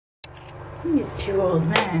These two old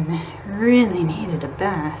men really needed a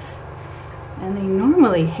bath, and they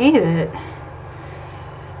normally hate it,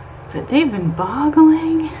 but they've been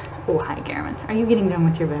boggling. Oh, hi, Garamond. Are you getting done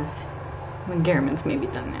with your bath? Well, Garamond's maybe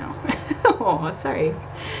done now. Oh, sorry.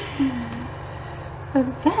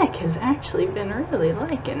 But Beck has actually been really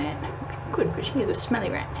liking it. Good, because she is a smelly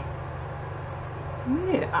rat.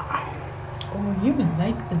 Yeah. Oh, you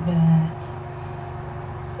like the bath.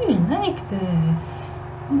 You like this.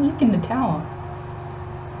 I'm licking the towel.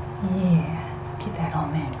 Yeah, let's get that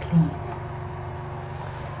old man clean.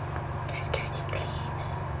 Guys, gotta get clean.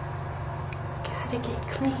 Gotta get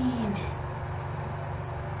clean.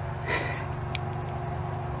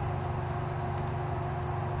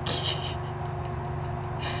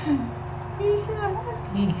 You're so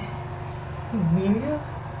happy. Weirdo.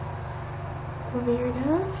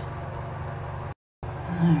 Weirdos.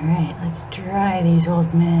 Alright, let's dry these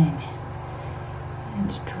old men.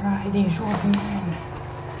 Let's dry these old men.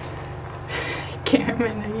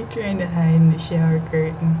 Garamond, are you trying to hide in the shower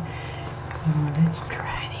curtain? Oh, let's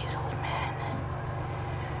dry these old men.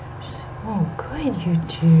 So good, you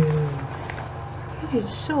two. You did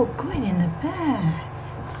so good in the bath.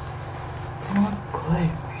 Oh,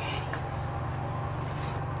 good, Reddies.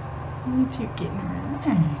 Look at you getting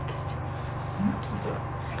relaxed.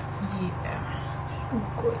 Yeah. Oh,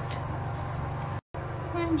 good.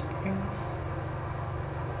 Sounds good.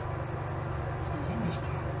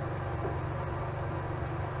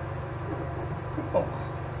 Oh,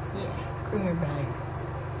 yeah. Bring her back.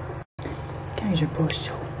 Guys are both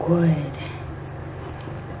so good.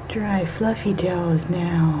 Dry, fluffy towels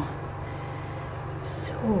now.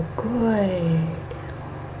 So good.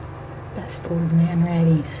 Best old man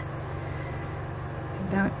Reddies.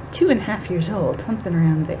 About 2.5 years old, something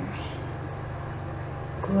around there.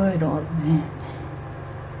 Good old man.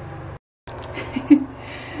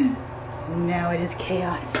 Now it is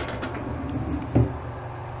chaos.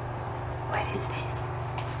 What is this?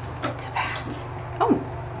 It's a bath. Oh,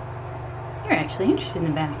 you're actually interested in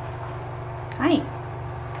the bath. Hi.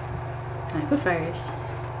 Hi, Papyrus.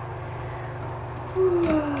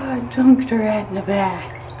 Dunked her rat in the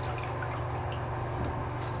bath.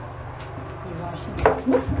 You washing?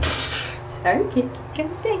 Sorry, kid.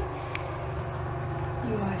 Come stay.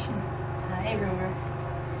 You washing? Hi, Rover.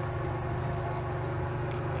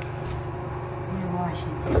 You're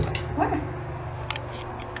washing. What?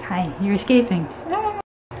 Hi, you're escaping. Ah,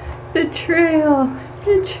 the trail.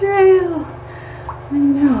 The trail. I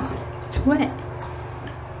know. It's wet.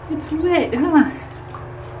 It's wet, huh?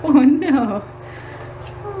 Oh no.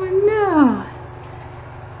 Oh no.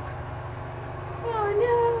 Oh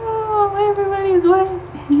no. Everybody's wet.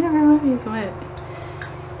 Everybody's wet.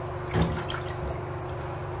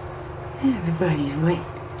 Everybody's wet.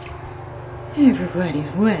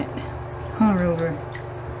 Everybody's wet. Huh, Rover?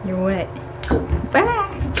 You're wet. Ah!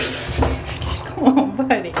 Come on,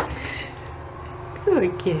 buddy. It's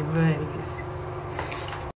okay, buddies.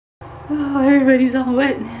 Oh, everybody's all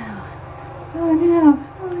wet now. Oh no.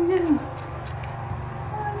 Oh no.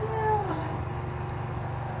 Oh no.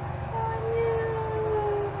 Oh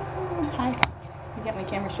no. Hi. You got my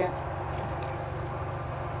camera strap.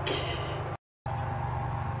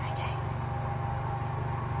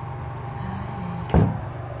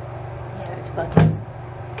 Bucket.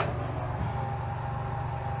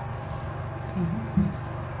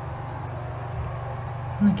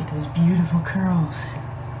 Look at those beautiful curls.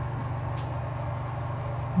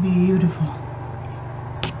 Beautiful.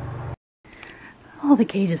 All the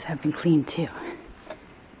cages have been cleaned too.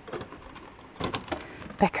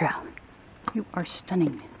 Becquerel, you are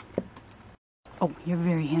stunning. Oh, you're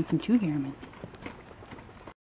very handsome too, Garamond.